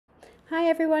Hi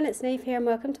everyone, it's Niamh here and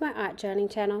welcome to my art journaling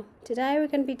channel. Today we're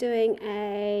going to be doing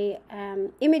a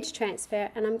image transfer,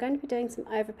 and I'm going to be doing some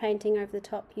overpainting over the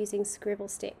top using scribble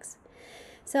sticks.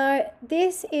 So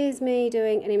this is me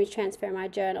doing an image transfer in my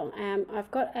journal. I've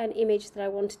got an image that I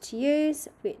wanted to use,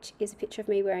 which is a picture of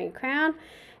me wearing a crown,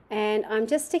 and I'm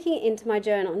just sticking it into my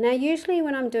journal. Now usually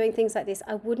when I'm doing things like this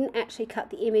I wouldn't actually cut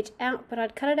the image out, but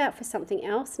I'd cut it out for something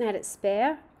else and had it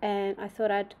spare, and I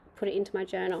thought I'd put it into my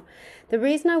journal. The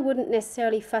reason I wouldn't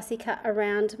necessarily fussy cut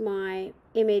around my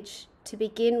image to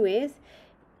begin with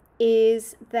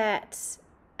is that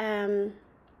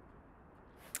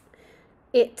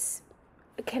it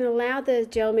can allow the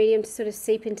gel medium to sort of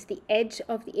seep into the edge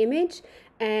of the image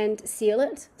and seal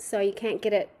it, so you can't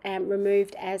get it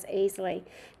removed as easily.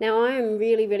 Now I am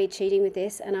really cheating with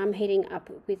this, and I'm heating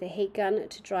up with a heat gun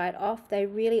to dry it off. They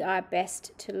really are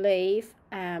best to leave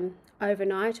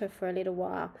overnight or for a little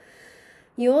while.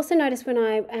 You also notice when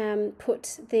I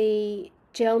put the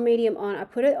gel medium on, I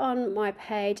put it on my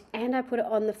page and I put it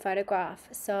on the photograph.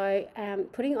 So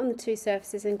putting it on the two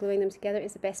surfaces and gluing them together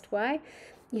is the best way.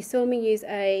 You saw me use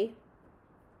a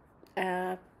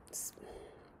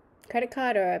credit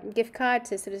card or a gift card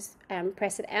to sort of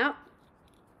press it out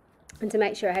and to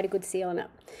make sure I had a good seal on it.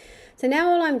 So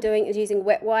now all I'm doing is using a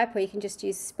wet wipe, or you can just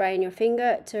use spray in your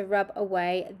finger to rub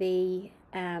away the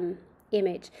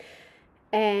image.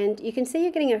 And you can see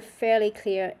you're getting a fairly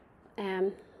clear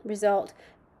result.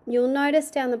 You'll notice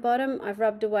down the bottom I've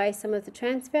rubbed away some of the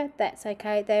transfer. That's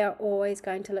okay, they are always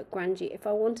going to look grungy. If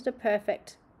I wanted a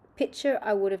perfect picture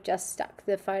I would have just stuck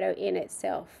the photo in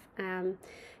itself. You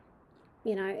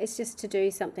know, it's just to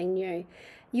do something new.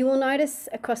 You will notice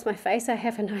across my face I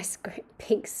have a nice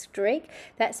pink streak.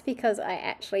 That's because I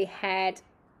actually had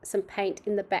some paint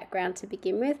in the background to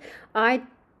begin with. I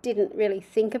didn't really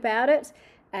think about it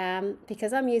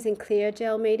because I'm using clear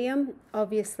gel medium.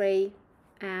 Obviously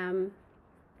I'm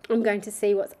going to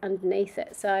see what's underneath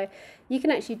it, so you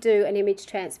can actually do an image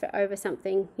transfer over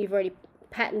something you've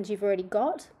already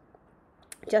got,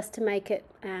 just to make it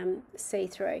see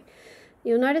through.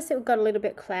 You'll notice it got a little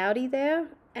bit cloudy there,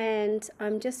 and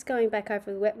I'm just going back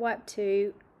over the wet wipe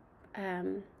to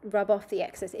rub off the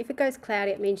excess. If it goes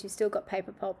cloudy, it means you've still got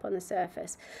paper pulp on the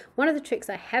surface. One of the tricks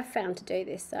I have found to do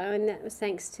this though, and that was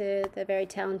thanks to the very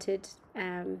talented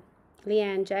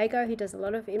Leanne Jago, who does a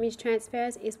lot of image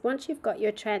transfers, is once you've got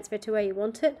your transfer to where you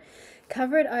want it,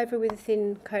 cover it over with a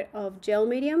thin coat of gel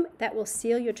medium. That will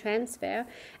seal your transfer,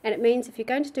 and it means if you're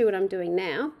going to do what I'm doing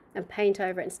now and paint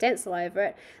over it and stencil over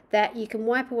it, that you can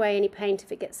wipe away any paint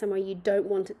if it gets somewhere you don't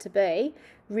want it to be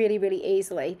really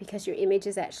easily, because your image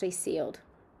is actually sealed.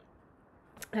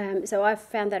 So I've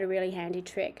found that a really handy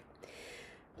trick.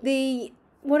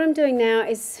 What I'm doing now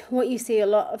is what you see a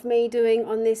lot of me doing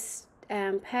on this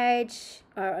page,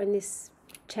 or on this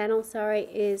channel, sorry,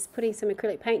 is putting some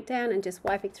acrylic paint down and just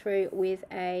wiping through with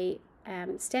a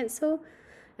stencil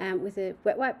with a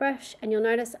wet wipe brush. And you'll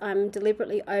notice I'm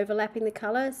deliberately overlapping the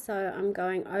colours, so I'm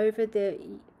going over the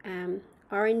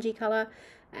orangey colour,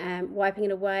 wiping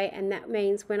it away, and that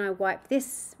means when I wipe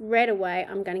this red away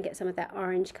I'm going to get some of that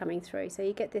orange coming through, so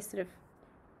you get this sort of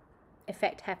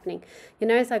effect happening. You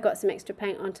notice I got some extra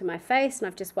paint onto my face, and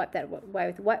I've just wiped that away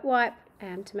with a wet wipe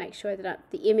to make sure that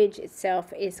the image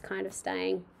itself is kind of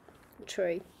staying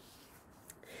true.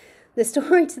 The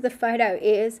story to the photo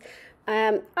is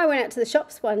I went out to the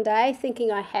shops one day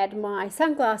thinking I had my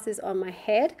sunglasses on my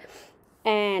head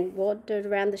and wandered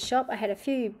around the shop. I had a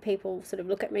few people sort of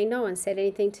look at me, no one said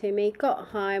anything to me. Got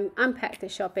home, unpacked the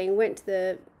shopping, went to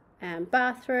the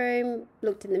bathroom,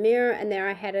 looked in the mirror, and there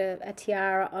I had a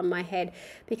tiara on my head,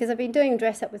 because I've been doing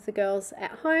dress up with the girls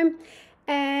at home,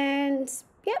 and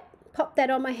yep, popped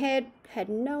that on my head, had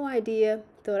no idea,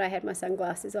 thought I had my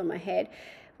sunglasses on my head.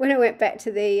 When I went back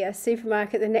to the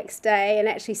supermarket the next day and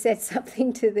actually said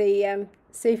something to the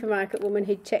supermarket woman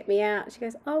who'd checked me out, she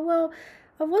goes, "Oh well,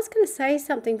 I was going to say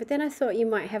something, but then I thought you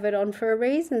might have it on for a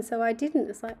reason, so I didn't."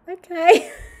 It's like,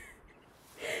 okay.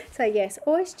 So yes,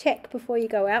 always check before you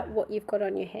go out what you've got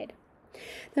on your head.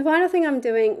 The final thing I'm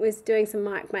doing was doing some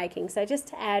mark making. So just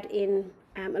to add in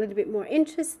a little bit more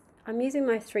interest, I'm using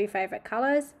my 3 favourite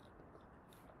colours.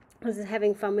 I was just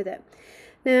having fun with it.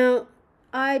 Now,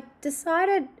 I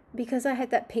decided, because I had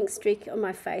that pink streak on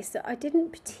my face that I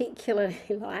didn't particularly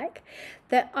like,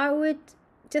 that I would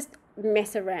just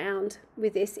mess around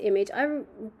with this image. I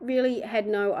really had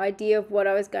no idea of what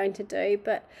I was going to do,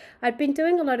 but I'd been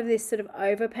doing a lot of this sort of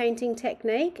overpainting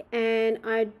technique, and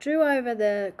I drew over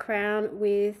the crown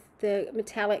with the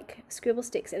metallic scribble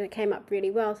sticks, and it came up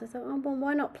really well. So I thought, oh, well,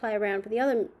 why not play around with the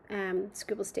other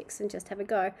scribble sticks and just have a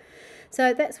go?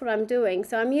 So that's what I'm doing.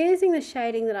 So I'm using the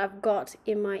shading that I've got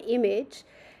in my image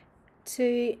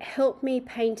to help me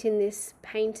paint in this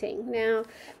painting. Now,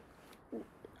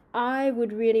 I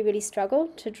would really struggle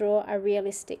to draw a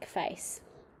realistic face.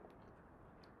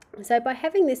 So by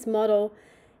having this model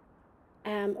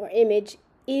or image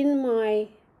in my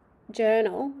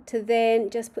journal to then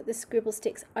just put the scribble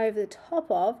sticks over the top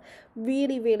of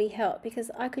really helped,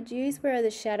 because I could use where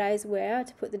the shadows were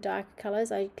to put the darker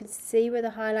colors. I could see where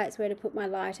the highlights were to put my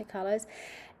lighter colors,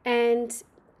 and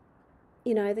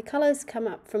you know, the colors come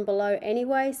up from below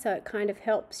anyway, so it kind of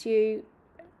helps you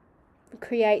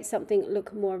create something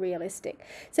look more realistic.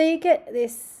 So you get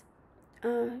this,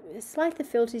 it's like the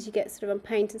filters you get sort of on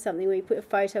paint or something, where you put a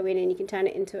photo in and you can turn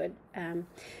it into a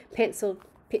pencil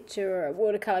picture or a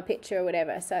watercolor picture or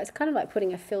whatever. So it's kind of like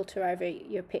putting a filter over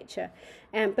your picture,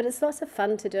 but it's lots of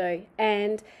fun to do.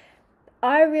 And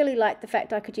I really like the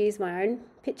fact I could use my own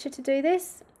picture to do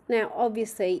this. Now,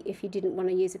 obviously, if you didn't want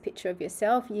to use a picture of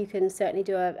yourself, you can certainly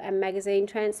do a magazine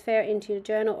transfer into your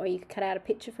journal, or you could cut out a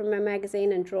picture from a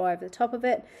magazine and draw over the top of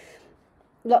it.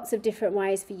 Lots of different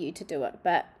ways for you to do it,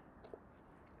 but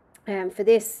for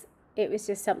this, it was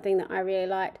just something that I really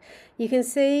liked. You can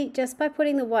see just by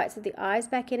putting the whites of the eyes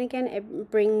back in again,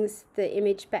 it brings the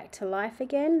image back to life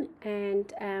again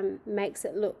and makes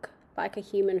it look like a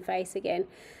human face again.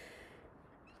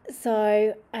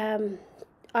 So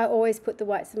I always put the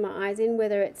whites of my eyes in,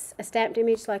 whether it's a stamped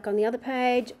image like on the other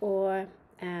page or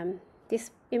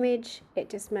this image. It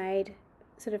just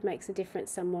sort of makes a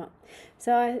difference somewhat.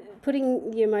 So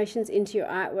putting the emotions into your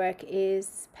artwork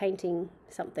is painting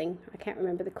something. I can't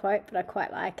remember the quote, but I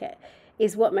quite like it.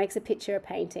 Is what makes a picture a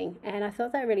painting. And I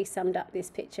thought that really summed up this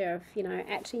picture of, you know,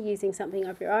 actually using something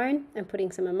of your own and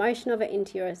putting some emotion of it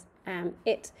into yours.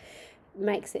 It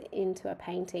makes it into a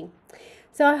painting.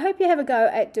 So I hope you have a go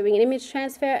at doing an image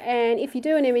transfer, and if you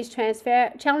do an image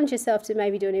transfer, challenge yourself to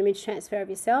maybe do an image transfer of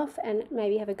yourself and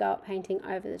maybe have a go at painting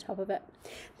over the top of it.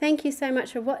 Thank you so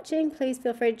much for watching. Please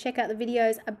feel free to check out the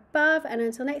videos above, and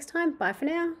until next time, bye for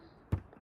now.